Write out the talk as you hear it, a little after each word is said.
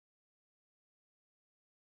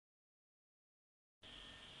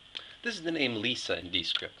This is the name Lisa in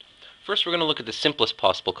Dscript. First, we're going to look at the simplest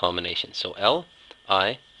possible combination. So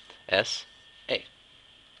L-I-S-A.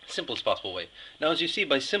 Simplest possible way. Now, as you see,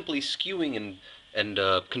 by simply skewing and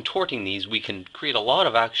contorting these, we can create a lot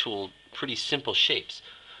of actual pretty simple shapes.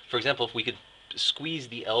 For example, if we could squeeze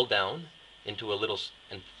the L down into a little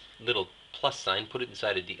plus sign, put it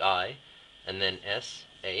inside of the I, and then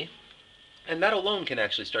S-A, and that alone can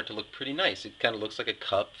actually start to look pretty nice. It kind of looks like a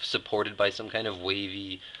cup supported by some kind of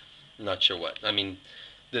wavy, not sure what. I mean,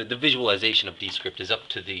 the visualization of Dscript is up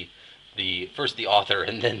to first the author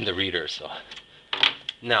and then the reader. So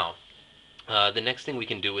now, the next thing we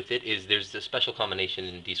can do with it is there's a special combination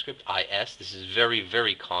in Dscript, is. This is very,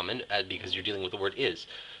 very common because you're dealing with the word is.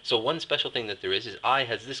 So one special thing that there is I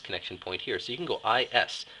has this connection point here. So you can go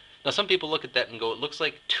is. Now some people look at that and go, it looks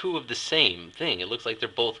like two of the same thing. It looks like they're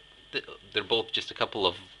both just a couple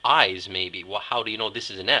of I's maybe. Well, how do you know this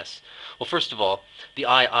is an S? Well, first of all, the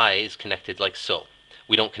I is connected like so.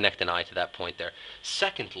 We don't connect an I to that point there.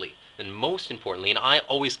 Secondly, and most importantly, an I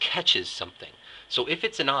always catches something. So if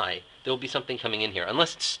it's an I, there will be something coming in here,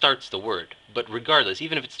 unless it starts the word. But regardless,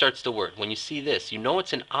 even if it starts the word, when you see this, you know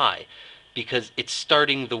it's an I because it's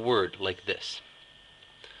starting the word like this.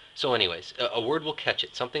 So anyways, a word will catch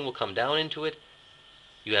it. Something will come down into it.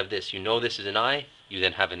 You have this. You know this is an I. You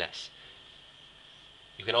then have an S.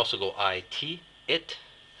 You can also go it,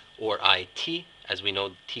 or IT. As we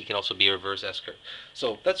know, T can also be a reverse S curve.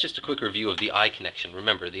 So that's just a quick review of the I connection.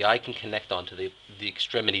 Remember, the I can connect onto the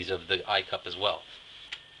extremities of the I cup as well.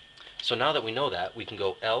 So now that we know that, we can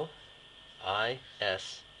go L-I-S-A.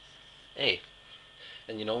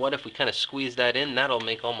 And you know what? If we kind of squeeze that in, that'll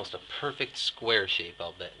make almost a perfect square shape,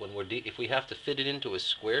 I'll bet. If we have to fit it into a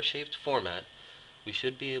square-shaped format, we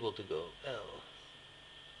should be able to go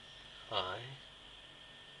L-I.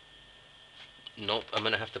 Nope, I'm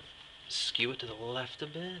going to have to skew it to the left a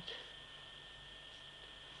bit.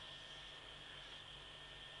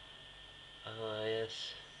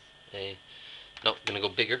 L-I-S-A. Nope, I'm going to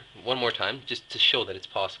go bigger. One more time, just to show that it's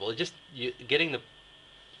possible. Getting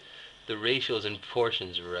the ratios and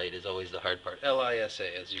proportions right is always the hard part.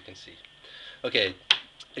 L-I-S-A, as you can see. Okay,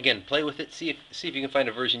 again, play with it. See if you can find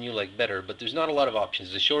a version you like better, but there's not a lot of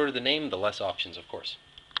options. The shorter the name, the less options, of course.